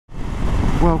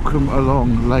Welcome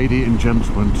along, lady and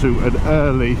gentlemen, to an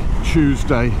early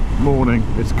Tuesday morning.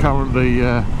 It's currently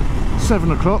 7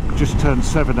 o'clock, just turned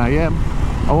 7 AM.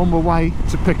 I'm on my way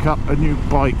to pick up a new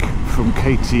bike from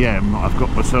KTM. I've got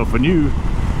myself a new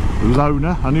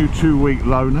loaner, a new 2-week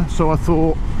loaner, so I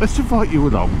thought, let's invite you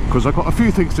along, because I've got a few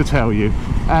things to tell you.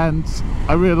 And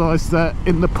I realised that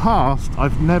in the past,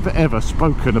 I've never ever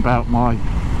spoken about my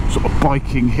sort of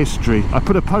biking history. I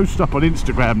put a post up on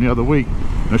Instagram the other week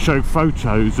and I showed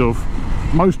photos of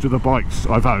most of the bikes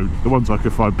I've owned, the ones I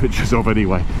could find pictures of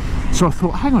anyway. So I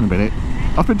thought, hang on a minute,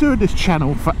 I've been doing this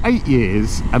channel for 8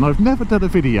 years and I've never done a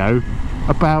video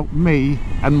about me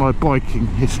and my biking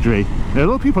history. Now, a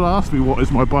lot of people ask me what is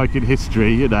my biking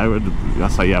history, you know, and I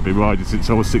say, yeah, I've been riding since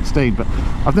I was 16, but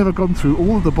I've never gone through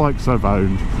all of the bikes I've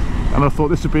owned, and I thought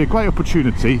this would be a great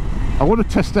opportunity. I want to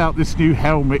test out this new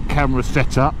helmet camera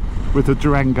setup with the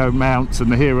Durango mount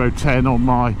and the Hero 10 on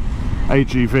my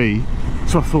AGV.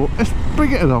 So I thought, let's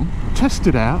bring it along, test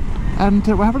it out, and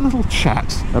we'll have a little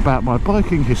chat about my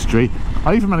biking history.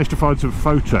 I even managed to find some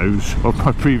photos of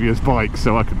my previous bikes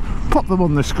so I can pop them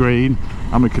on the screen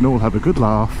and we can all have a good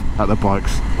laugh at the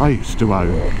bikes I used to own.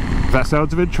 If that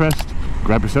sounds of interest,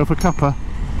 grab yourself a cuppa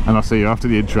and I'll see you after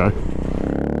the intro.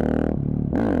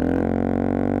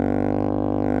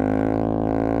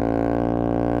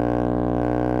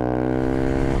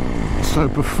 So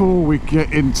before we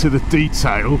get into the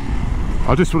detail,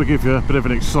 I just want to give you a bit of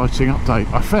an exciting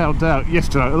update. I found out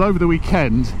yesterday, over the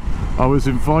weekend, I was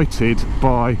invited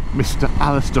by Mr.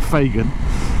 Alistair Fagan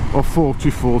of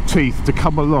 44 Teeth to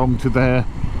come along to their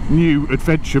new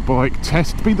adventure bike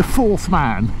test, be the fourth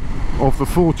man of the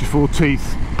 44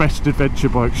 Teeth Best Adventure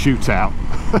Bike Shootout.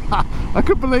 I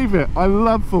couldn't believe it. I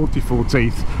love 44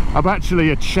 Teeth. I'm actually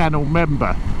a channel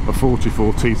member of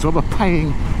 44 Teeth, so I'm a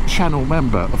paying channel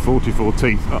member of 44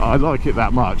 Teeth. I like it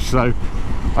that much, so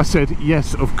I said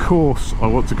yes, of course I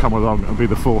want to come along and be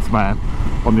the fourth man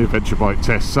on the adventure bike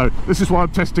test. So this is why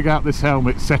I'm testing out this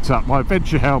helmet setup, my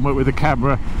adventure helmet with a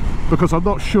camera, because I'm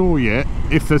not sure yet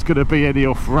if there's going to be any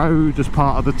off-road as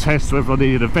part of the test, whether I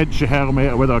need an adventure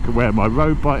helmet or whether I can wear my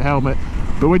road bike helmet.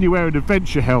 But when you wear an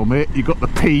adventure helmet, you've got the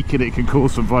peak and it can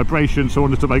cause some vibration, so I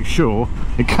wanted to make sure,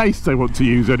 in case they want to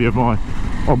use any of my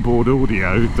onboard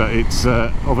audio, that it's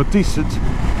of a decent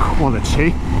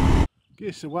quality. Give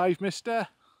us a wave, mister.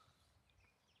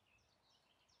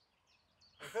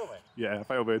 Filming? Yeah,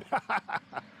 filming.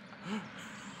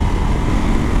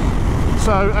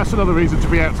 So that's another reason to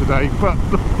be out today, but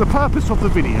the purpose of the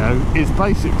video is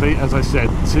basically, as I said,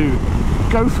 to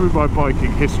go through my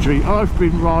biking history. I've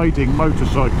been riding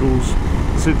motorcycles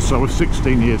since I was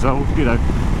 16 years old. You know,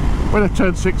 when I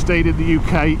turned 16 in the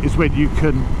UK is when you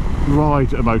can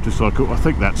ride a motorcycle. I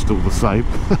think that's still the same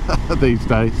these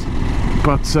days.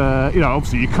 But you know,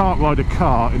 obviously you can't ride a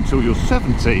car until you're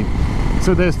 17.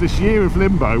 So there's this year of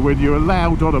limbo when you're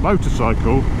allowed on a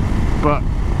motorcycle, but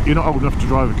you're not old enough to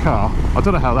drive a car. I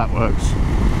don't know how that works,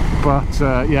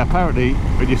 but yeah, apparently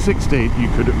when you're 16 you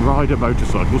could ride a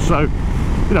motorcycle. So,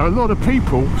 you know, a lot of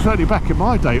people, certainly back in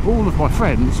my day, all of my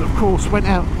friends, of course, went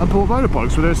out and bought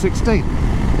motorbikes when they were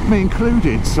 16, me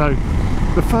included. So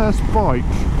the first bike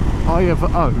I ever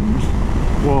owned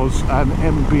was an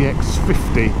MBX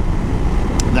 50.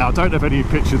 Now, I don't have any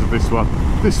pictures of this one.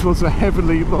 This was a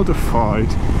heavily modified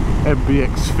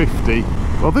MBX 50.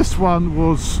 Well, this one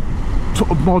was sort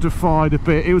of modified a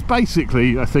bit. It was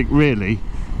basically, I think, really,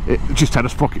 it just had a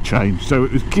sprocket change, so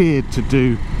it was geared to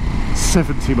do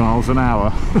 70 miles an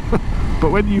hour.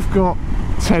 But when you've got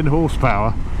 10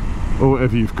 horsepower or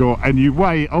whatever you've got, and you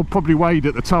weigh, I probably weighed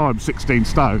at the time 16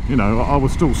 stone, you know, I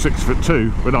was still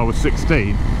 6'2" when I was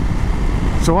 16.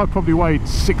 So I probably weighed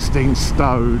 16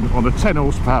 stone on a 10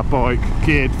 horsepower bike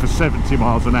geared for 70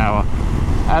 miles an hour.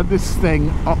 And this thing,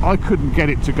 I couldn't get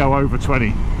it to go over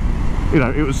 20. You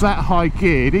know, it was that high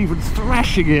geared, even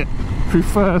thrashing it through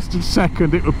first and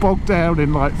second, it would bog down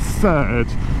in like third.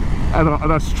 And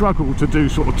I struggled to do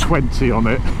sort of 20 on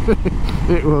it.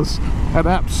 It was an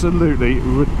absolutely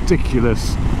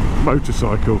ridiculous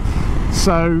motorcycle.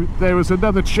 So there was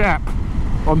another chap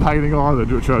on Hailing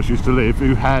Island, which I used to live,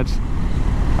 who had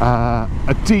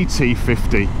a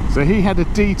DT50. So he had a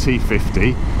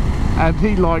DT50 and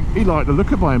he liked the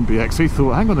look of my MBX. He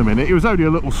thought, hang on a minute, he was only a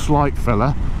little slight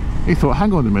fella. He thought,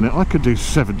 hang on a minute, I could do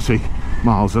 70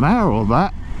 miles an hour on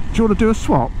that. Do you want to do a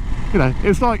swap? You know,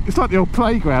 it's like the old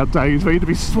playground days where you'd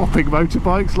be swapping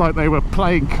motorbikes like they were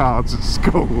playing cards at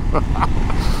school.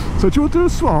 So do you want to do a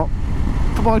swap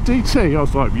for my DT? I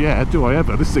was like, yeah, do I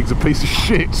ever? This thing's a piece of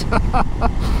shit.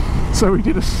 So we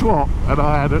did a swap, and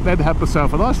I then had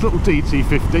myself a nice little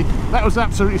DT50. That was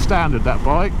absolutely standard, that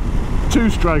bike.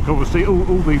 two-stroke, obviously.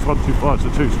 All these 125s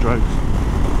are two-strokes,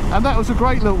 and that was a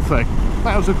great little thing.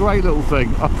 That was a great little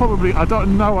thing. I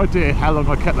don't no idea how long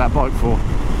I kept that bike for.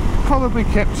 Probably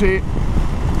kept it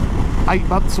 8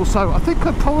 months or so. I think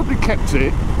I probably kept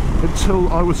it until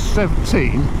I was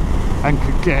 17 and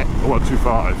could get a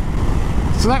 125.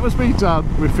 So that was me done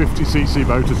with 50cc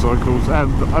motorcycles,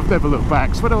 and I've never looked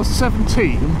back. So when I was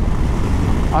 17,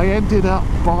 I ended up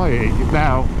buying,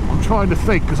 now I'm trying to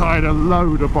think, because I had a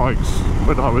load of bikes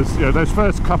when I was, you know, those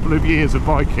first couple of years of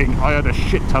biking, I had a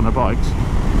shit ton of bikes.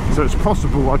 So it's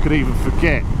possible I could even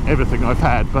forget everything I've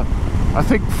had, but I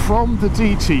think from the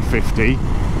DT50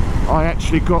 I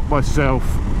actually got myself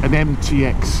an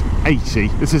MTX 80.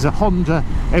 This is a Honda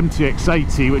MTX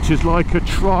 80, which is like a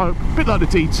trial, a bit like the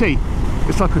DT.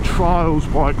 It's like a trials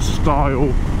bike style,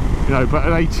 you know, but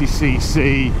an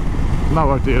 80cc,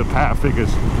 no idea of power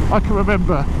figures. I can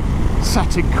remember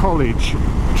sat in college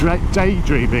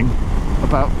daydreaming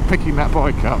about picking that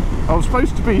bike up. I was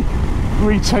supposed to be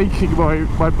retaking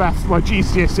my maths, my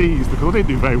GCSEs, because I didn't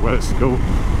do very well at school.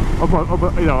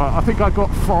 You know, I think I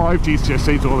got 5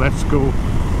 GCSEs or left school,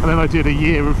 and then I did a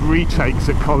year of retakes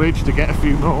at college to get a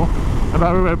few more. And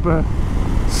I remember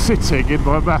sitting in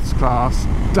my maths class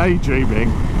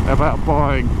daydreaming about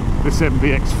buying this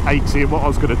MBX 80 and what I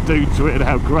was going to do to it and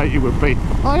how great it would be.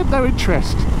 I had no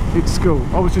interest in school.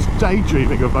 I was just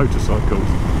daydreaming of motorcycles.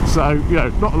 So, you know,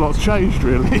 not a lot's changed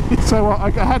really. So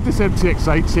I had this MTX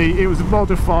 80. It was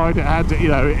modified. It had, you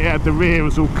know, it had the rear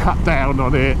was all cut down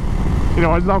on it. You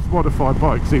know, I love modified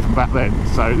bikes even back then.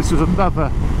 So this was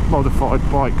another modified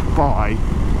bike buy,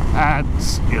 and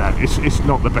you know, it's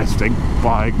not the best thing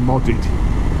buying modded,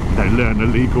 you know, learn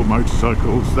illegal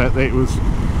motorcycles. That it was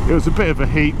a bit of a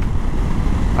heap.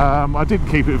 I didn't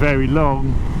keep it very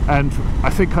long, and I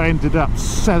think I ended up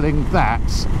selling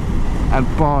that and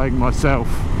buying myself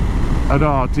an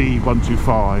RD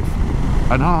 125,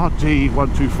 an RD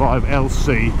 125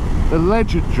 LC, the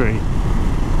legendary.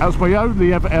 That was my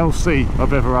only ever LC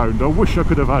I've ever owned. I wish I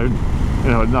could have owned, you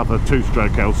know, another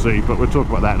two-stroke LC, but we'll talk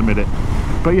about that in a minute.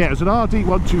 But yeah, it was an RD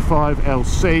 125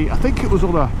 LC. I think it was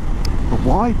on a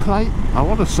Y plate. I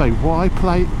want to say Y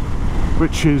plate,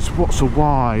 which is, what's a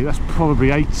Y? That's probably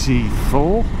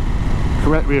 84.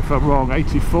 Correct me if I'm wrong,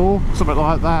 84, something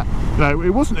like that. No,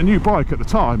 it wasn't a new bike at the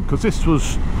time, because this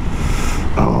was,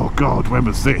 oh God, when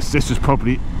was this? This was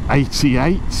probably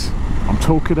 88. I'm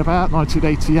talking about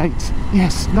 1988.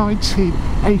 Yes,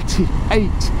 1988.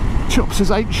 Chops as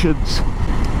ancient.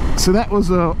 So that was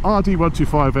a RD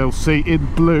 125 LC in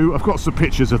blue. I've got some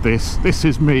pictures of this. This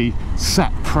is me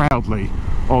sat proudly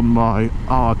on my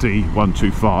RD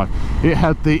 125. It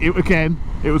had again,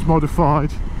 it was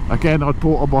modified. Again, I'd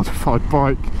bought a modified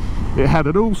bike. It had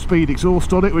an all-speed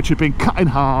exhaust on it, which had been cut in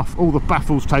half, all the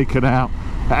baffles taken out.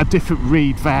 It had different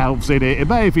reed valves in it. It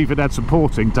may have even had some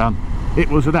porting done. It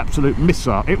was an absolute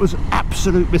missile. It was an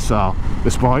absolute missile,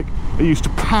 this bike. It used to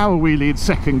power wheelie in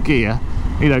second gear.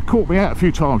 You know, caught me out a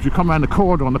few times. You come around the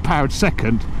corner on the powered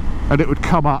second and it would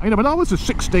come up. You know, but I was a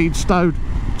 16 stone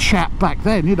chap back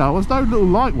then, you know, I was no little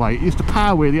lightweight. It used to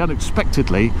power wheelie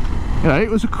unexpectedly. You know, it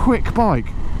was a quick bike.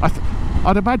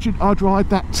 I'd imagine I'd ride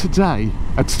that today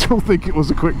and still think it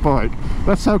was a quick bike.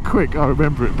 That's how quick I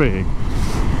remember it being.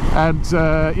 And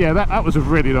yeah, that was a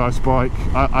really nice bike.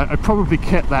 I probably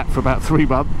kept that for about 3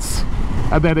 months,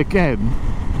 and then again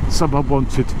someone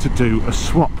wanted to do a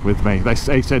swap with me. They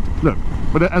said, look,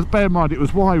 but bear in mind it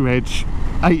was Y-Reg,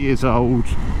 8 years old,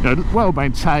 you know, well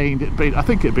maintained. I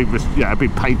think it'd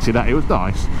been painted out. It was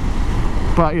nice,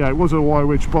 but you know, it was a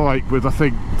Y-Reg bike with, I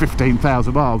think,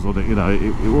 15,000 miles on it. You know,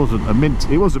 it wasn't a mint.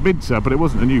 It was a minter, but it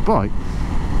wasn't a new bike.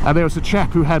 And there was a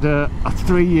chap who had a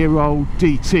 3-year-old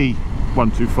DT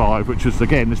 125, which was,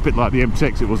 again, it's a bit like the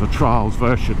MTX. It was a trials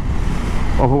version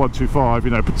of a 125,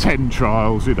 you know, pretend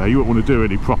trials. You know, you wouldn't want to do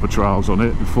any proper trials on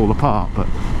it and fall apart, but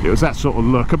it was that sort of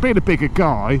look. And being a bigger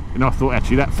guy, and I thought,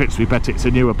 actually, that fits me better. It's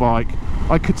a newer bike.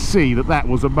 I could see that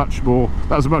was a much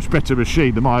better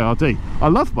machine than my RD. I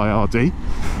love my RD,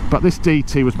 but this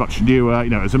DT was much newer. You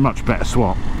know, it was a much better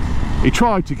swap. He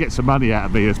tried to get some money out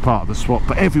of me as part of the swap,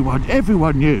 but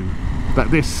everyone knew that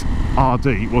this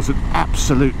RD was an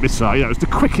absolute missile. You know, it was the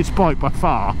quickest bike by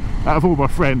far out of all my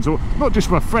friends, or not just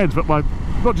my friends, but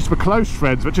not just my close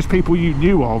friends, but just people you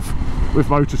knew of with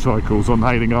motorcycles on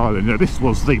Hailing Island. You know, this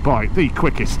was the bike, the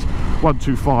quickest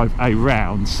 125A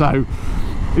round. So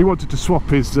he wanted to swap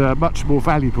his much more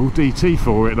valuable DT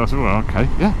for it, and I said, well, okay,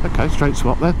 yeah, okay, straight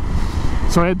swap then.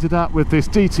 So I ended up with this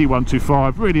DT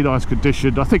 125, really nice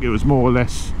condition. I think it's more or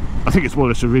less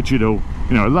original,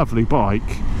 you know, a lovely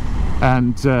bike.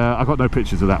 And I got no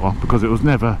pictures of that one because it was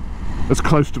never as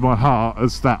close to my heart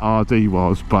as that RD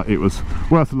was, but it was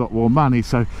worth a lot more money.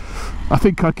 So I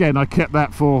think again I kept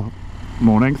that for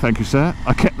morning, thank you sir.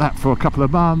 I kept that for a couple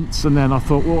of months, and then I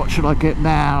thought, well, what should I get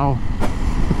now?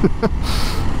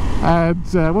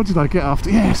 And what did I get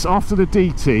after? Yes, after the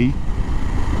DT,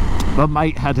 my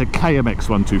mate had a KMX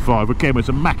 125. Again, it was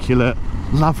immaculate,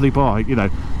 lovely bike. You know,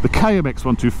 the KMX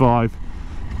 125,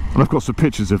 and I've got some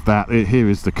pictures of that. Here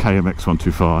is the KMX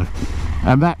 125,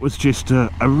 and that was just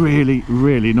a really,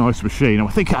 really nice machine. I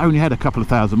think it only had a couple of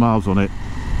thousand miles on it.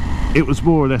 It was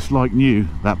more or less like new,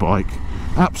 that bike.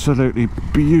 Absolutely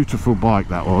beautiful bike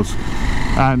that was.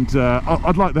 And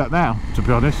I'd like that now, to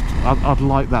be honest. I'd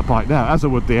like that bike now, as I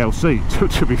would the LC,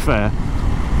 to be fair.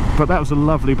 But that was a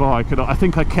lovely bike, and I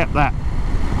think I kept that,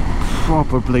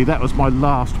 probably, that was my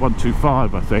last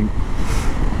 125, I think.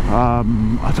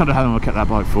 I don't know how long I kept that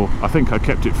bike for. I think I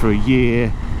kept it for a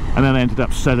year, and then I ended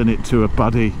up selling it to a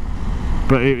buddy.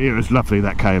 But it was lovely,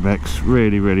 that KMX,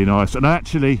 really, really nice. And I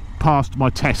actually passed my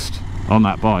test on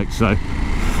that bike, so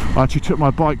I actually took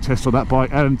my bike test on that bike,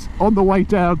 and on the way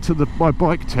down to my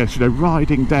bike test, you know,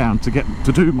 riding down to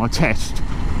do my test,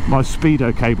 my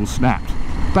speedo cable snapped.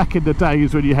 Back in the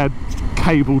days when you had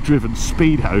cable-driven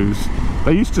speedos,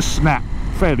 they used to snap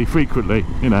fairly frequently,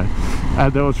 you know.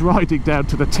 And I was riding down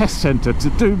to the test centre to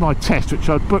do my test, which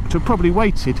I'd booked and probably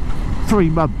waited 3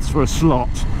 months for a slot,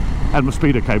 and my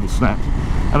speedo cable snapped.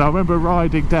 And I remember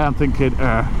riding down thinking,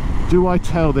 do I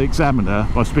tell the examiner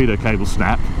my speedo cable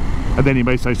snapped? And then he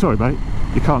may say, sorry mate,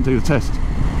 you can't do the test.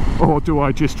 Or do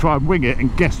I just try and wing it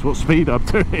and guess what speed I'm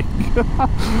doing?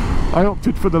 I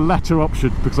opted for the latter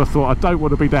option because I thought I don't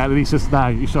want to be down, and he says,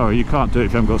 no, sorry, you can't do it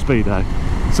if you haven't got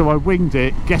speedo. So I winged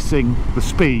it, guessing the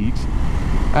speed,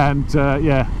 and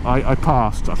yeah, I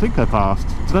passed. I think I passed.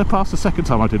 Did I pass the second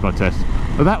time I did my test?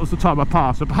 But that was the time I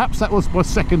passed, and perhaps that was my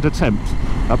second attempt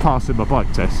at passing my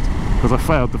bike test, because I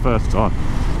failed the first time.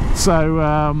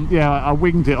 So yeah, I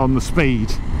winged it on the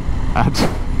speed, and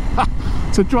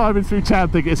so driving through town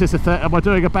thinking, is this am I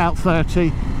doing about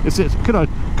 30? Is it, could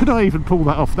I even pull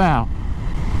that off now?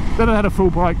 Then I had a full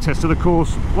bike test, and of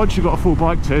course, once you've got a full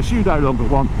bike test, you no longer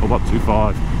want a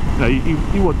 125. You know,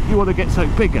 you want to get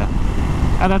something bigger.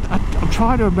 And I'm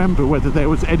trying to remember whether there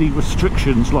was any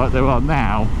restrictions like there are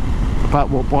now about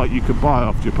what bike you could buy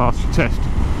after you pass your test.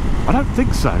 I don't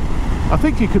think so. I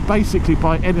think you could basically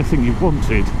buy anything you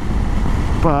wanted,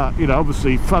 but you know,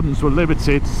 obviously funds were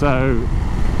limited, so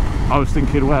I was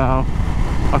thinking, well,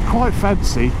 I quite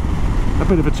fancy a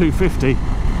bit of a 250.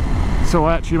 So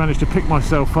I actually managed to pick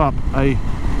myself up a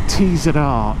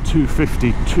TZR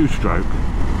 250 two-stroke,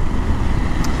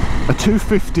 a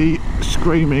 250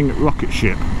 screaming rocket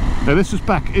ship. Now this was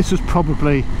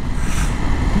probably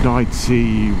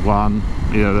 91,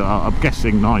 you know, I'm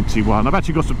guessing 91. I've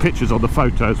actually got some pictures on the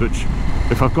photos which,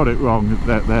 if I've got it wrong,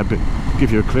 they'll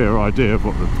give you a clearer idea of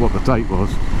what the date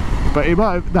was. But it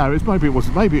might have, no, maybe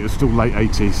it was still late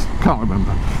 80s, can't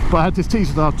remember. But I had this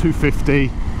TZR 250.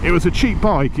 It was a cheap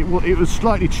bike. It was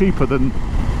slightly cheaper than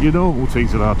your normal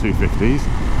TZR 250s,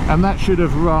 and that should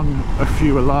have rung a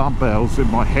few alarm bells in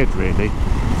my head really,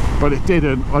 but it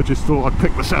didn't. I just thought I'd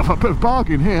pick myself up a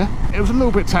bargain here. It was a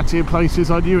little bit tatty in places.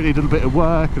 I knew it needed a bit of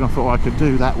work, and I thought I could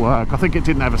do that work. I think it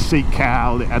didn't have a seat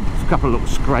cowl. It had a couple of little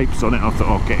scrapes on it. I thought,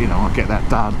 I'll get that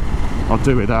done. I'll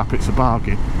do it up. It's a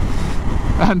bargain.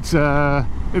 And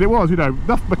it was, you know,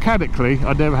 mechanically,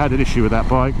 I never had an issue with that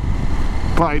bike.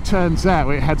 But it turns out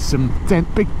it had some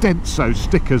big Denso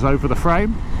stickers over the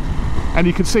frame, and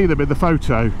you can see them in the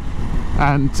photo.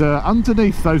 And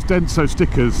underneath those Denso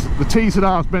stickers, the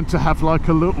TZR is meant to have like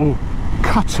a little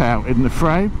cutout in the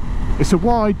frame. It's a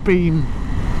wide beam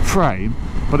frame,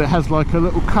 but it has like a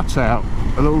little cutout,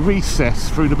 a little recess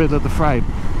through the middle of the frame.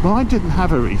 Mine didn't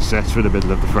have a recess through the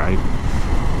middle of the frame,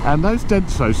 and those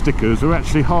Denso stickers are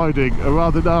actually hiding a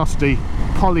rather nasty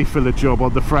polyfiller job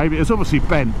on the frame. It was obviously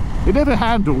bent. It never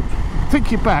handled,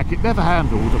 thinking back, it never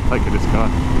handled, I'm taking this guy,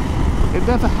 it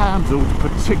never handled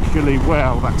particularly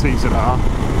well, that TZR.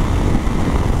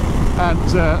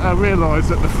 And I realised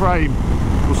that the frame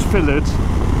was fillered,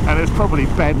 and it's probably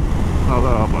bent.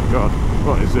 Oh my god,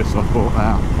 what is this I've bought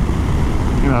now?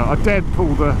 You know, I dared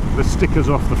pull the stickers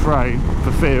off the frame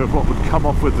for fear of what would come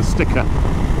off with the sticker,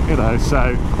 you know. So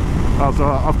I was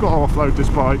like, I've got to offload this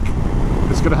bike.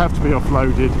 It's going to have to be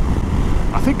offloaded.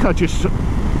 I think I just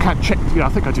can't check. You know, I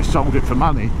think I just sold it for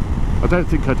money. I don't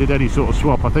think I did any sort of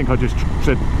swap. I think I just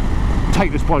said,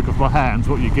 take this bike off my hands,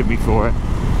 what you give me for it.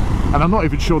 And I'm not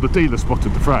even sure the dealer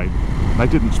spotted the frame. They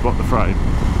didn't spot the frame.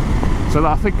 So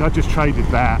I think I just traded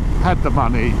that, had the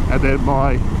money, and then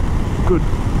my good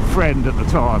friend at the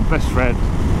time, best friend,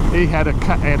 he had a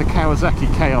Kawasaki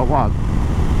KR1,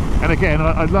 And again,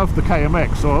 I love the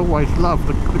KMX, so I always love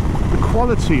the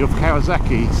quality of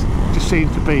Kawasaki's. Just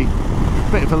seemed to be a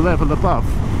bit of a level above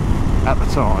at the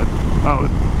time. Oh,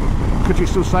 could you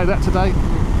still say that today?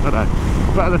 I don't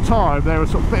know. But at the time, they were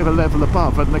sort of a bit of a level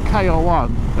above, and the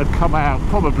KR1 had come out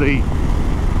probably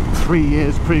 3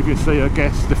 years previously, I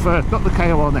guess. The first, not the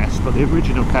KR1S, but the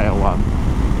original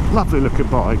KR1. Lovely looking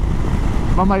bike.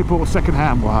 My mate bought a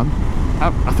second-hand one.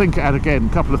 I think it had, again,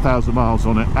 a couple of thousand miles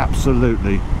on it.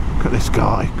 Absolutely. Look at this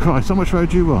guy. Christ, how much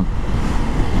road do you want?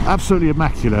 Absolutely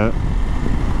immaculate.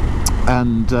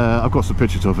 And I've got some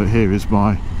pictures of it. Here is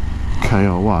my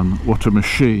KR1. What a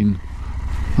machine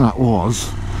that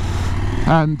was.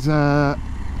 And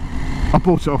I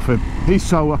bought it off him. He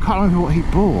sold, I can't remember what he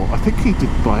bought. I think he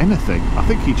didn't buy anything. I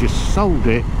think he just sold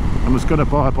it and was going to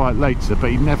buy a bike later,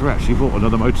 but he never actually bought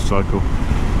another motorcycle.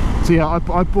 So yeah, I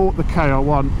bought the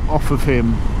KR1 off of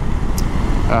him.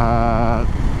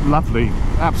 Lovely,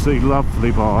 absolutely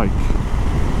lovely bike.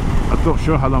 I'm not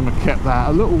sure how long I kept that.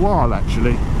 A little while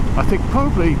actually. I think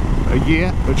probably a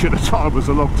year, which at the time was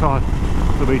a long time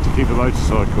for me to keep a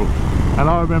motorcycle. And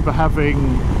I remember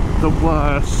having the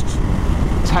worst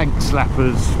tank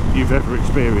slappers you've ever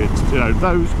experienced. You know,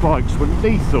 those bikes were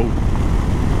lethal.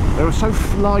 They were so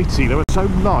flighty, they were so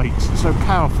light, so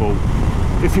powerful.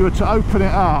 If you were to open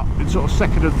it up in sort of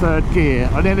second and third gear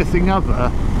on anything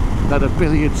other than a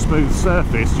billiard smooth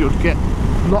surface, you'd get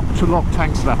lock-to-lock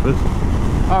tank slappers.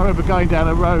 I remember going down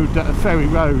a road, a ferry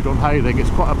road on Hayling. It's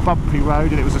quite a bumpy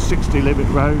road, and it was a 60 limit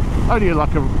road. Only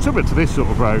like similar to this sort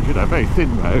of road, you know, very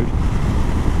thin road.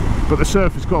 But the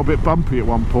surface got a bit bumpy at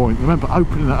one point. I remember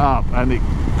opening it up and it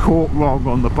caught wrong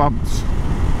on the bumps.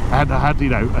 And I had, you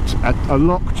know, a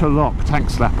lock-to-lock tank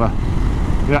slapper.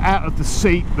 You know, out of the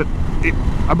seat that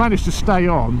I managed to stay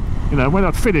on. You know, when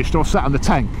I'd finished, I was sat on the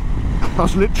tank. I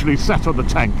was literally sat on the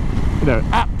tank. You know,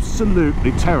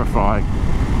 absolutely terrifying.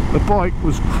 The bike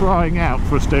was crying out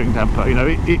for a steering damper. You know,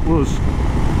 it was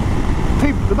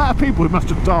people, the amount of people who must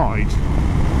have died.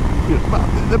 You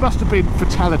know, there must have been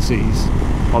fatalities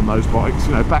on those bikes.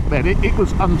 You know, back then it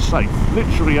was unsafe,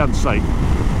 literally unsafe.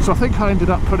 So I think I ended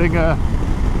up putting a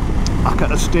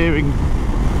steering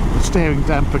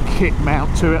damper kit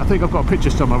mount to it. I think I've got a picture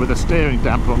somewhere with a steering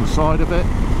damper on the side of it.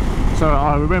 So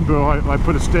I remember I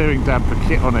put a steering damper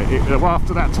kit on it. Well,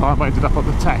 after that time I ended up on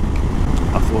the tank.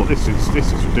 I thought this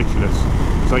is ridiculous.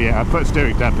 So yeah, I put a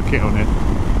steering damper kit on it,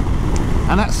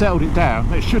 and that settled it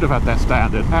down. It should have had that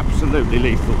standard. Absolutely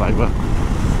lethal they were.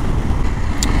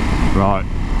 Right,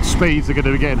 speeds are going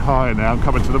to be getting higher now. I'm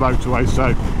coming to the motorway,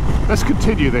 so let's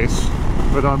continue this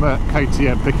when I'm at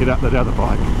KTM picking up the other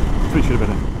bike. Speak to you in a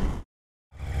minute.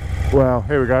 Well,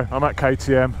 here we go. I'm at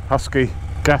KTM, Husky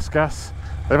Gas.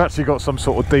 They've actually got some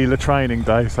sort of dealer training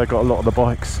day, so they've got a lot of the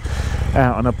bikes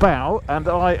out and about, and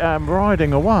I am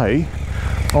riding away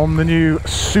on the new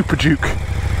Super Duke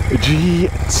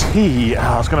GT.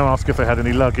 I was going to ask if they had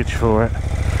any luggage for it.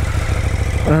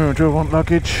 Oh, do I want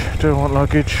luggage? Do I want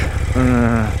luggage?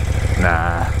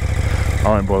 Nah, I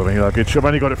won't bother with any luggage. I've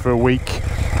only got it for a week,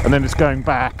 and then it's going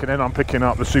back, and then I'm picking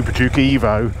up the Super Duke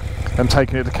Evo and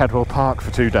taking it to Cadwell Park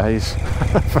for 2 days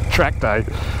for track day.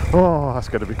 Oh, that's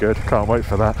going to be good. Can't wait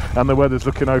for that. And the weather's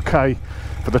looking okay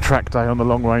for the track day on the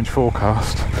long range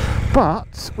forecast.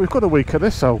 But we've got a week of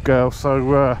this old girl,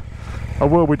 so I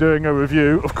will be doing a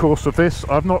review, of course, of this.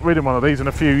 I've not ridden one of these in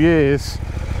a few years.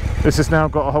 This has now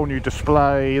got a whole new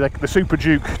display, the Super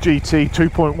Duke GT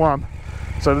 2.1.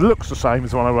 So it looks the same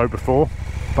as the one I rode before,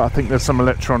 but I think there's some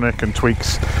electronic and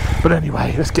tweaks. But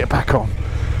anyway, let's get back on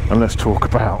and let's talk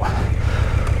about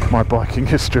my biking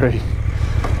history.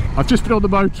 I've just been on the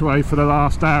motorway for the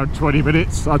last hour and 20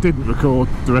 minutes. I didn't record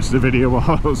the rest of the video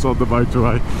while I was on the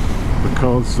motorway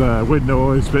because wind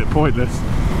noise, a bit pointless.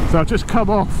 So I've just come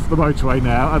off the motorway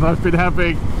now, and I've been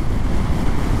having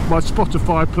my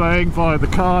Spotify playing via the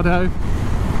Cardo.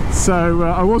 So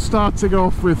I was starting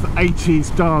off with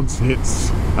 80s dance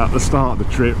hits at the start of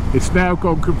the trip. It's now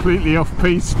gone completely off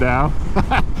piste now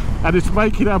and it's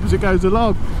making up as it goes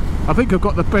along. I think I've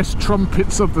got the best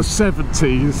trumpets of the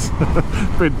 70s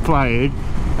been playing,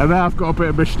 and now I've got a bit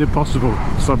of Mission Impossible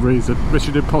for some reason.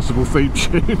 Mission Impossible theme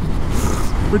tune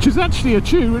which is actually a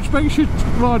tune which makes you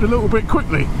ride a little bit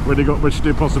quickly when you got Mission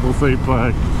Impossible theme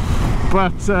playing.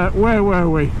 But where were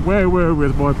we? Where were we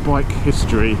with my bike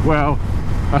history? Well,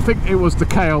 I think it was the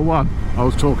KL1 I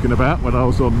was talking about when I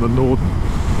was on the Norden.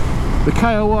 The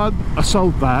KL1, I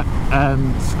sold that,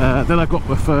 and then I got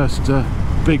my first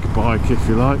big bike, if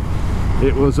you like.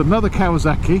 It was another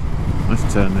Kawasaki.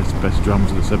 Let's turn this best drums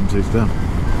of the 70s down.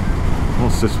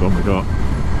 What's this one we got?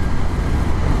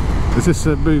 Is this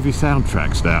movie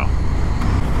soundtracks now?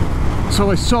 So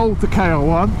I sold the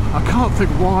KR1. I can't think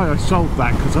why I sold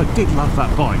that, because I did love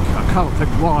that bike. I can't think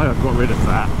why I got rid of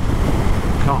that.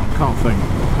 Can't think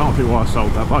why I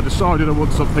sold that, but I decided I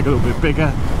want something a little bit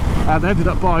bigger, and ended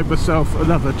up buying myself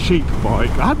another cheap bike.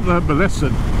 I hadn't learned my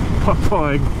lesson by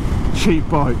buying cheap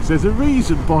bikes. There's a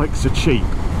reason bikes are cheap,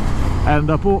 and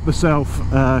I bought myself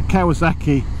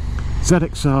Kawasaki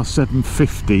ZXR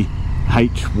 750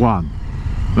 H1.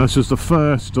 This was the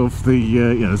first of the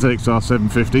ZXR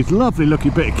 750s. Lovely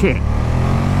looking bit of kit,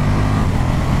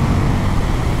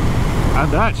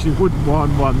 and I actually wouldn't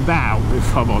mind one now,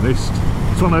 if I'm honest.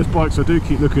 It's one of those bikes I do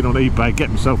keep looking on eBay, get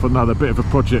myself another bit of a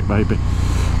project maybe.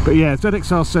 But yeah,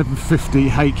 ZXR 750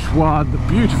 H1,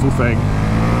 beautiful thing.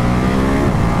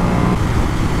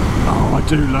 Oh, I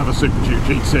do love a Super Duke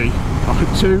GT.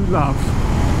 I do love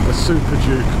a Super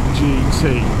Duke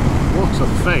GT. What a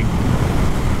thing.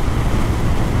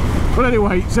 But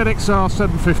anyway, ZXR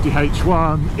 750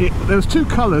 H1, there was two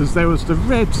colours. There was the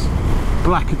red,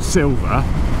 black and silver,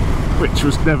 which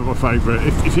was never my favourite.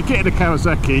 If you're getting a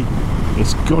Kawasaki,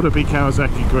 it's got to be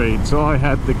Kawasaki green. So I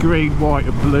had the green, white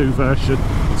and blue version.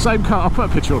 Same car. I'll put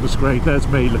a picture on the screen. There's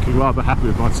me looking rather happy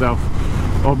with myself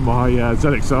on my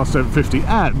ZXR 750.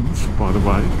 And, by the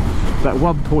way, that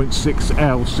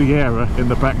 1.6L Sierra in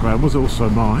the background was also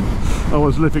mine. I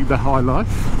was living the high life.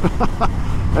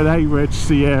 An A-Reg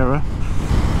Sierra.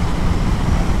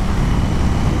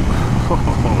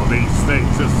 Oh, these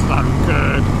things are so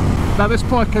good. Now this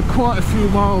bike had quite a few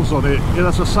miles on it, and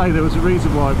as I say, there was a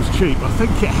reason why it was cheap. I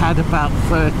think it had about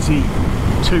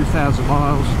 32,000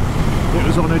 miles. It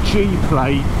was on a G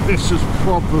plate. This was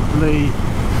probably,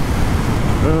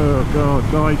 oh god,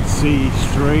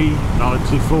 93,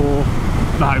 94,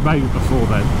 no, maybe before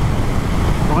then.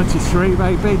 93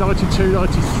 maybe, 92,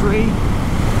 93.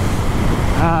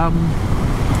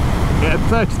 It had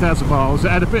 30,000 miles. It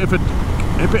had a bit of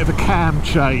a cam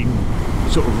chain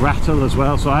sort of rattle as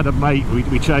well, so I had a mate,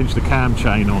 we changed the cam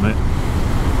chain on it,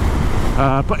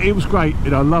 but it was great,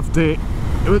 you know, I loved it.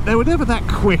 They were never that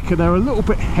quick, and they were a little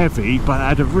bit heavy, but it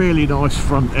had a really nice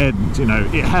front end, you know,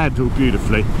 it handled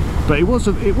beautifully, but it was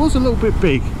a little bit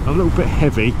big, a little bit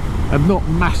heavy, and not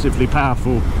massively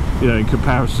powerful, you know, in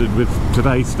comparison with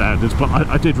today's standards, but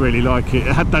I did really like it.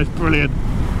 It had those brilliant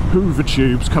Hoover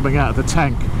tubes coming out of the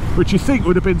tank, which you think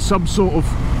would have been some sort of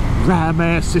ram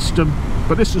air system,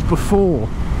 but this was before,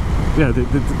 you know,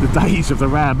 the days of the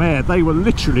ram air. They were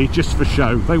literally just for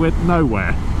show. They went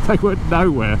nowhere. They went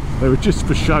nowhere. They were just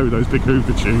for show, those big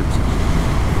Hoover tubes,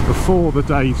 before the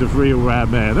days of real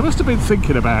ram air. They must have been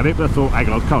thinking about it, but I thought, hang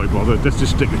on, can't be bothered, let's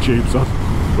just stick the tubes on.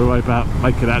 We'll worry about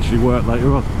making it actually work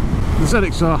later on. The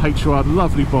ZXR H1,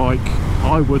 lovely bike.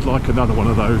 I would like another one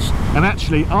of those. And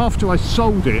actually, after I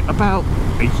sold it, about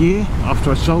a year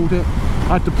after I sold it,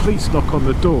 I had the police knock on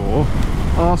the door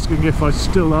asking if I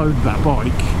still owned that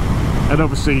bike, and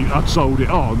obviously I'd sold it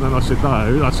on, and I said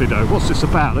no. I said, no, what's this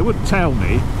about? They wouldn't tell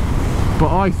me, but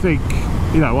I think,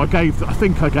 you know, I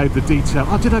think I gave the detail.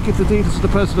 Oh, did I give the details to the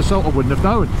person I sold? I wouldn't have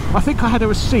known. I think I had a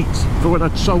receipt for when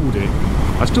I'd sold it.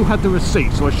 I still had the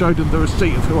receipt, so I showed them the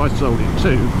receipt of who I sold it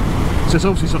to. So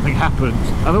obviously something happened.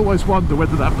 I always wonder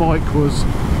whether that bike was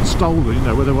stolen, you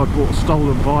know, whether I'd bought a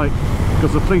stolen bike,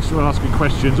 because the police were asking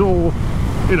questions, or,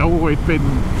 you know, or it'd been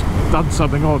done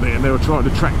something on it and they were trying to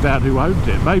track down who owned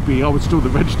it. Maybe I was still the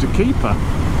registered keeper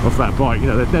of that bike, you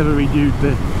know, they'd never renewed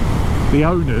the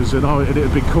owners, and it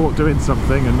had been caught doing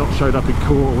something and not showed up in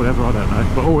court or whatever, I don't know,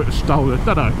 but or it was stolen,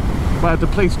 don't know. But I had the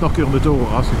police knocking on the door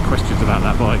asking questions about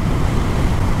that bike.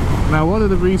 Now, one of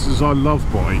the reasons I love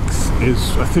bikes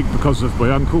is, I think, because of my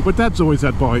uncle. My dad's always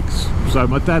had bikes, so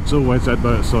my dad's always had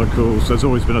motorcycles. There's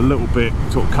always been a little bit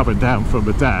sort of coming down from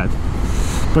my dad,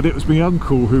 but it was my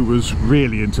uncle who was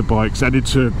really into bikes and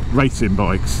into racing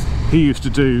bikes. He used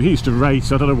to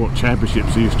race, I don't know what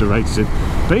championships he used to race in,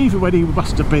 but even when he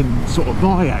must have been sort of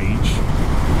my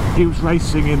age, he was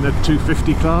racing in the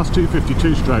 250 class,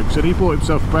 252 strokes, and he bought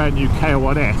himself a brand new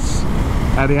KR1S,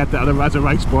 and he had that as a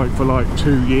race bike for like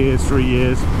 2 years, 3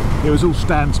 years. It was all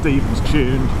Stan Stevens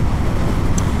tuned,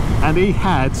 and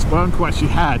my uncle actually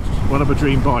had one of my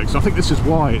dream bikes. I think this is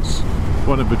why it's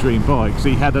one of my dream bikes.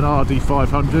 He had an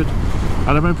RD500, and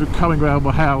I remember him coming around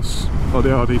my house on the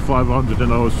RD500,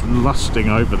 and I was lusting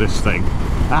over this thing.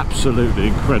 Absolutely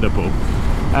incredible.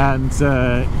 And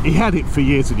he had it for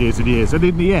years and years and years, and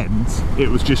in the end it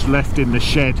was just left in the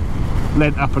shed,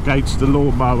 leant up against the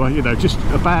lawnmower, you know, just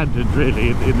abandoned really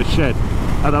in the shed.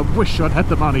 And I wish I'd had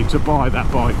the money to buy that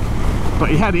bike, but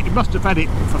he must have had it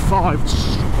for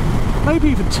 5, maybe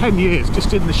even 10 years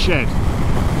just in the shed,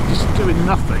 just doing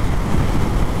nothing.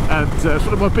 And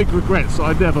sort of my big regrets that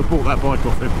I never bought that bike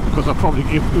off him, because I probably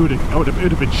it would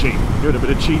have been cheap. It would have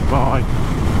been a cheap buy.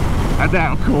 And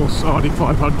now, of course,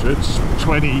 RD500s,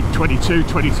 22,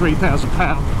 23,000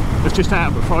 pounds. It's just out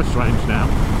of the price range now.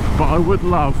 But I would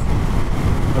love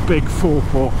a big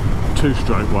 4-pot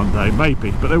 2-stroke one day,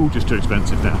 maybe, but they're all just too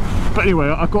expensive now. But anyway,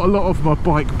 I got a lot of my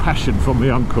bike passion from my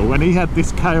uncle, and he had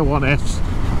this KO1S,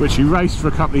 which he raced for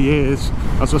a couple of years,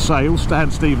 as I say, all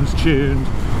Stan Stevens tuned.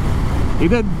 He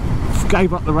then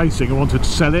gave up the racing and wanted to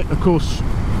sell it. Of course,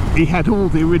 he had all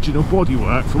the original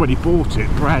bodywork for when he bought it,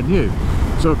 brand new.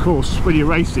 So of course, when you're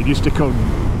racing, you stick on,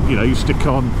 you stick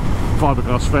on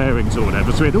fiberglass fairings or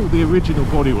whatever. So he had all the original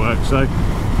bodywork. So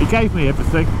he gave me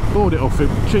everything, bought it off him,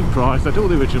 cheap price, had all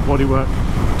the original bodywork,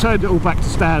 turned it all back to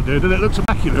standard, and it looks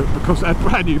immaculate because it had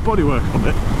brand new bodywork on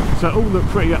it. So it all looked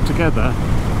pretty up together.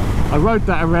 I rode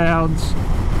that around.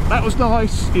 That was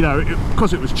nice,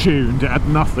 because it was tuned, it had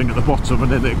nothing at the bottom,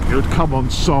 and then it would come on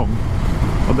song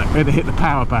when it hit the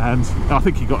power band. I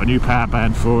think he got a new power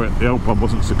band for it. The old one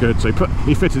wasn't so good, so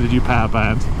he fitted a new power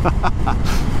band.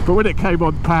 But when it came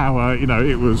on power,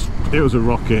 it was a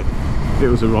rocket. It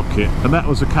was a rocket, and that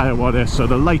was a KO1S, so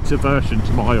the later version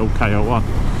to my old KO1.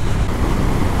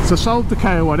 So I sold the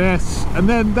KO1S, and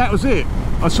then that was it.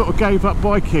 I sort of gave up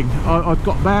biking. I'd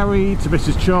got married to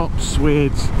Mrs. Chops,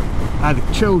 we'd had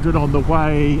children on the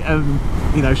way, and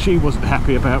she wasn't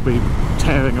happy about me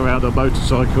tearing around on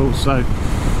motorcycles, so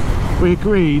we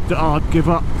agreed that I'd give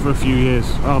up for a few years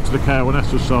after the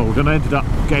KO1S was sold, and I ended up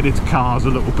getting into cars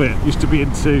a little bit. Used to be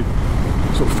into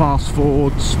sort of fast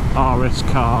Fords, RS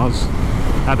cars,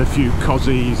 had a few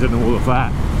Cozzies and all of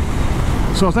that.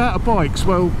 So I was out of bikes.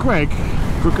 Well,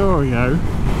 Gregorio,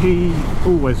 he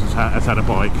always has had a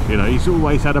bike, he's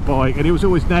always had a bike, and he was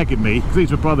always nagging me, because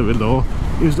he's my brother-in-law.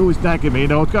 He was always nagging me,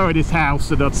 and I'd go in his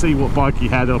house and I'd see what bike he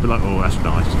had, and I'd be like, oh, that's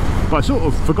nice. But I sort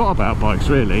of forgot about bikes,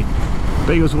 really.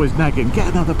 But he was always nagging,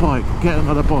 get another bike, get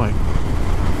another bike.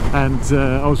 And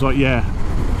I was like, yeah,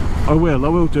 I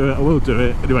will do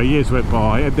it. Anyway, years went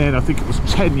by, and then I think it was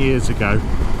 10 years ago,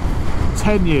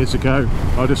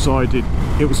 I decided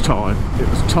it was time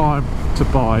to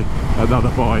buy another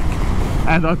bike.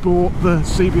 And I bought the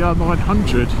CBR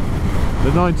 900,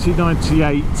 the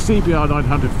 1998 CBR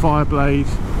 900 Fireblade.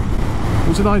 It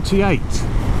was a 98.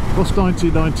 What's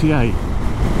 1998?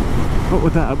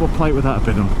 What plate would that have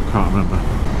been on? Can't remember.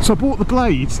 So I bought the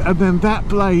blade, and then that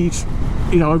blade,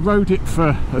 I rode it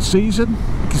for a season,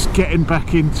 just getting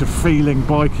back into feeling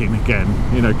biking again,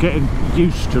 getting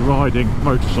used to riding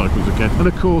motorcycles again. And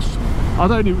of course,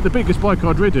 the biggest bike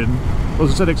I'd ridden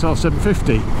was a ZXR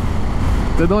 750.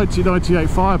 The 1998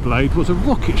 Fireblade was a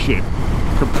rocket ship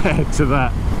compared to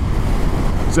that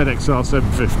ZXR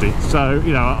 750. So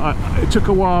it took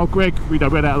a while. Greg, we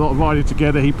went out a lot of riding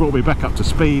together. He brought me back up to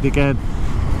speed again,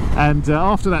 and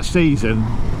after that season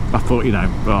I thought,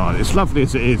 it's lovely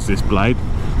as it is, this blade,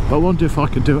 but I wonder if I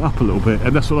can do it up a little bit.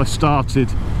 And that's when I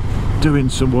started doing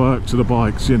some work to the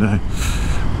bikes. In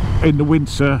the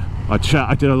winter I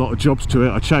did a lot of jobs to it.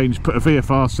 I put a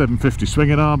VFR 750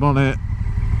 swinging arm on it,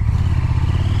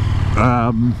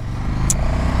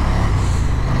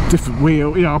 different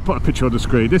wheel. I'll put a picture on the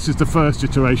screen. This is the first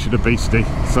iteration of Beastie,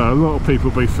 so a lot of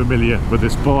people will be familiar with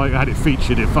this bike. I had it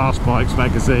featured in Fast Bikes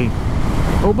magazine,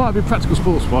 or it might be Practical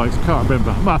Sports Bikes, I can't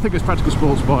remember. I think it's Practical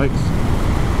Sports Bikes.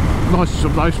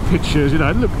 Some nice pictures. It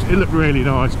looked really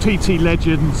nice. TT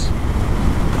Legends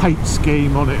paint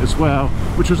scheme on it as well,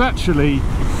 which was actually,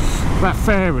 that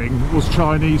fairing was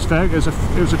Chinese fairing. It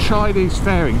was a Chinese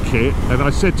fairing kit, and I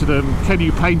said to them, can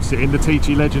you paint it in the TT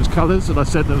Legends colours? And I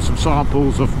sent them some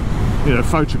samples of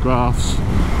photographs,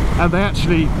 and they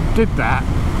actually did that.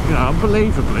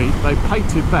 Unbelievably, they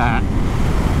painted that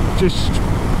just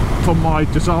from my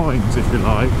designs, if you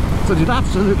like. So they did an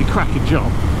absolutely cracking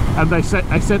job, and they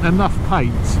sent enough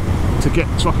paint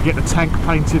so I could get the tank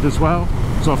painted as well.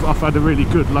 So I've had a really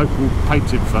good local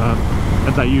painting firm,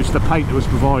 and they used the paint that was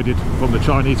provided from the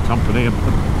Chinese company, and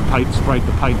sprayed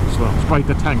the paint as well, sprayed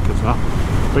the tank as well.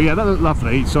 But yeah, that looked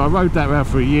lovely. So I rode that around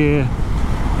for a year,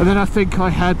 and then I think I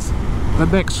had the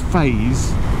next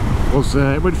phase was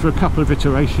it went through a couple of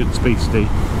iterations, Beastie,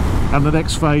 and the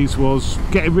next phase was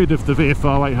getting rid of the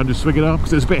VFR 800 swinging arm,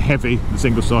 because it was a bit heavy, the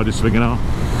single-sided swinging arm.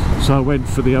 So I went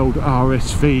for the old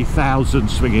RSV 1000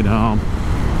 swinging arm,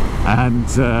 and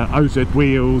OZ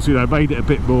wheels, made it a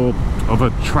bit more of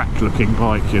a track-looking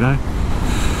bike,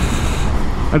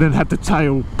 And then had the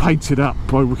tail painted up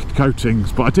by Wicked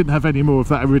Coatings, but I didn't have any more of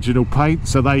that original paint,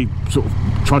 so they sort of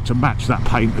tried to match that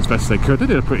paint as best they could. They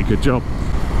did a pretty good job.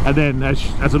 And then,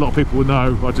 as a lot of people will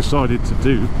know, I decided to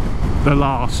do the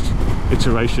last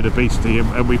iteration of Beastie,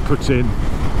 and we put in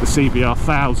the CBR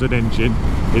 1000 engine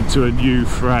into a new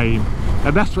frame,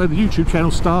 and that's where the YouTube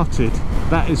channel started.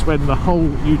 That is when the whole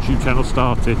YouTube channel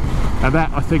started, and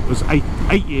that I think was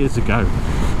eight years ago.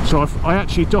 So I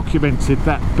actually documented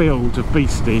that build of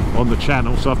Beastie on the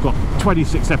channel, so I've got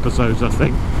 26 episodes I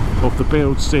think of the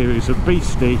build series of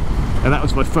Beastie, and that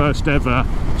was my first ever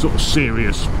sort of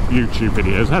serious YouTube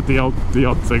videos. I had the odd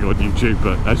thing on YouTube,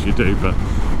 but as you do, but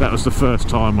that was the first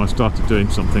time I started doing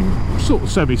something sort of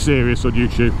semi-serious on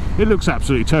YouTube. It looks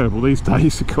absolutely terrible these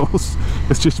days, of course.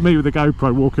 It's just me with a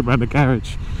GoPro walking around the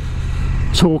garage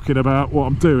talking about what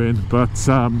I'm doing, but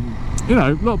you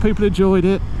know, a lot of people enjoyed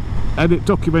it, and it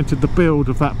documented the build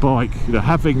of that bike, you know,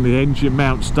 having the engine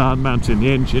mounts done, mounting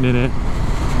the engine in it.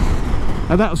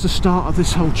 And that was the start of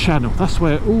this whole channel. That's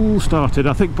where it all started.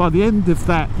 I think by the end of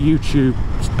that YouTube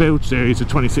build series of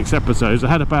 26 episodes, I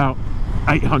had about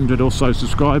 800 or so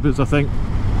subscribers, I think,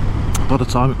 by the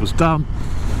time it was done.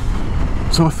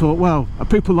 So I thought, well,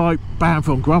 people like Bam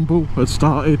Von Grumble had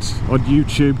started on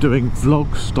YouTube doing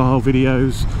vlog style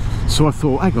videos. So I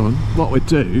thought, hang on, what we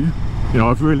do, you know,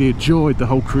 I've really enjoyed the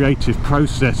whole creative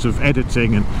process of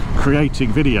editing and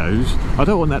creating videos. I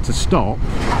don't want that to stop.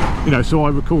 You know, so I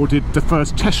recorded the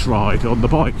first test ride on the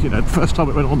bike. You know, the first time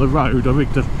it went on the road, I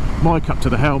rigged a mic up to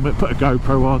the helmet, put a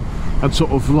GoPro on, and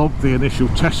sort of vlogged the initial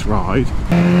test ride.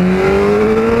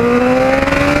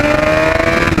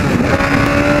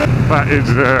 That is,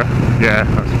 yeah,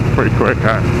 that's pretty quick.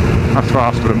 That's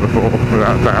faster than before,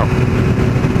 without a doubt.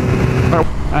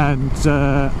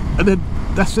 And then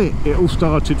that's it. It all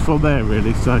started from there,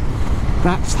 really. So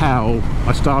that's how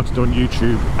I started on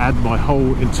YouTube and my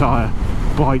whole entire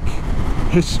bike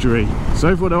history. So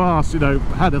everyone who asks, you know,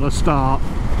 how did I start,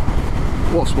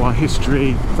 what's my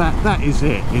history, that is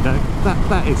it, you know,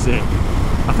 that is it.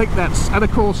 I think that's, and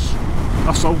of course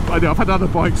I've had other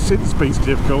bikes since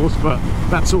Beastie, of course, but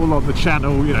that's all on the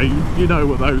channel. You know, you know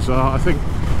what those are. I think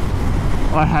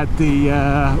I had the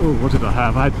oh, what did I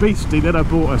have? I had Beastie, then I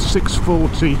bought a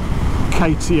 640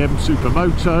 KTM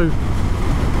Supermoto,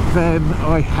 then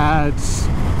I had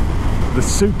the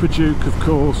Super Duke, of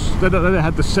course, then I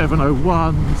had the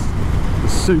 701s, the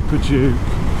Super Duke,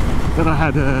 then I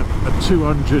had a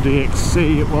 200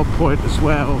 EXC at one point as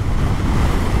well.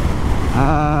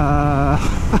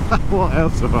 What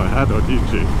else have I had on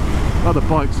YouTube? Other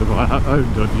bikes have I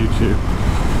owned on YouTube?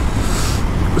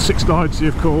 The 690,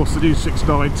 of course, the new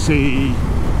 690,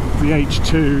 the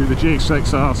H2, the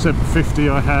GXXR 750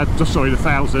 I had, sorry, the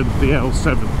 1000, the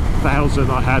L7000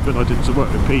 I had when I did some work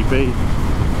with PB.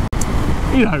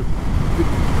 You know,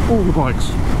 all the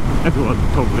bikes everyone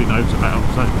probably knows about.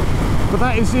 So, but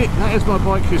that is it. That is my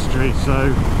bike history.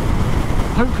 So,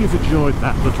 hope you've enjoyed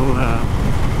that little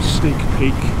sneak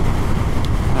peek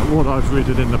at what I've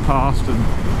ridden in the past and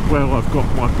where I've got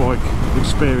my bike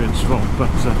experience from. But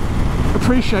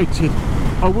appreciated.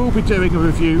 I will be doing a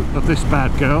review of this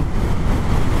bad girl,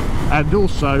 and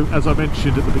also, as I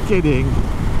mentioned at the beginning,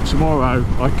 tomorrow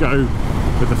I go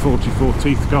with the 44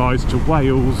 Teeth guys to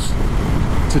Wales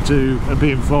to do and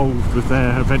be involved with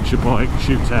their adventure bike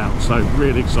shootout. So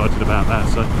really excited about that.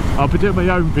 So I'll be doing my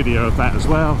own video of that as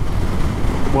well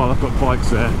while I've got bikes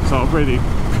there. So I'm really,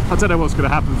 I don't know what's going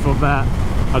to happen from that.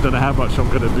 I don't know how much I'm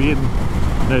going to be in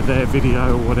their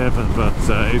video or whatever, but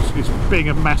it's being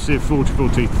a massive 44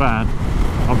 Teeth fan,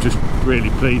 I'm just really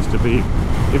pleased to be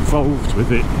involved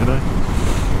with it, you know.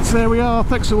 So there we are.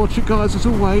 Thanks for watching, guys, as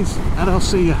always, and I'll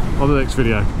see you on the next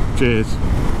video. Cheers.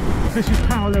 This is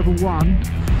power level 1,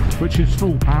 which is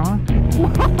full power.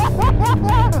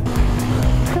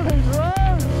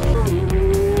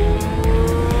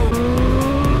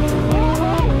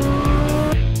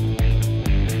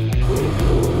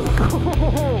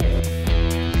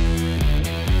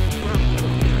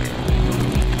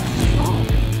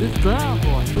 It's down,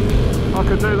 boy. I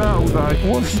could do that all day.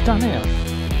 What have you done here?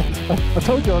 I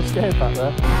told you I was scared back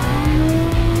there.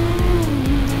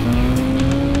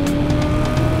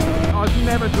 I've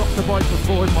never dropped a bike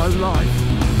before in my life.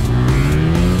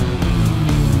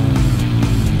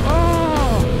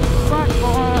 Oh!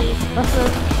 Backfire! That's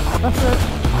it! That's it!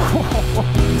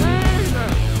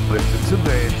 Listen to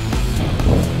this.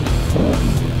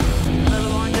 Never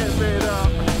mind getting beat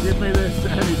up. Give me this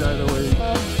any day of the week.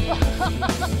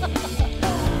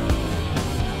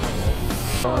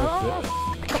 Oh,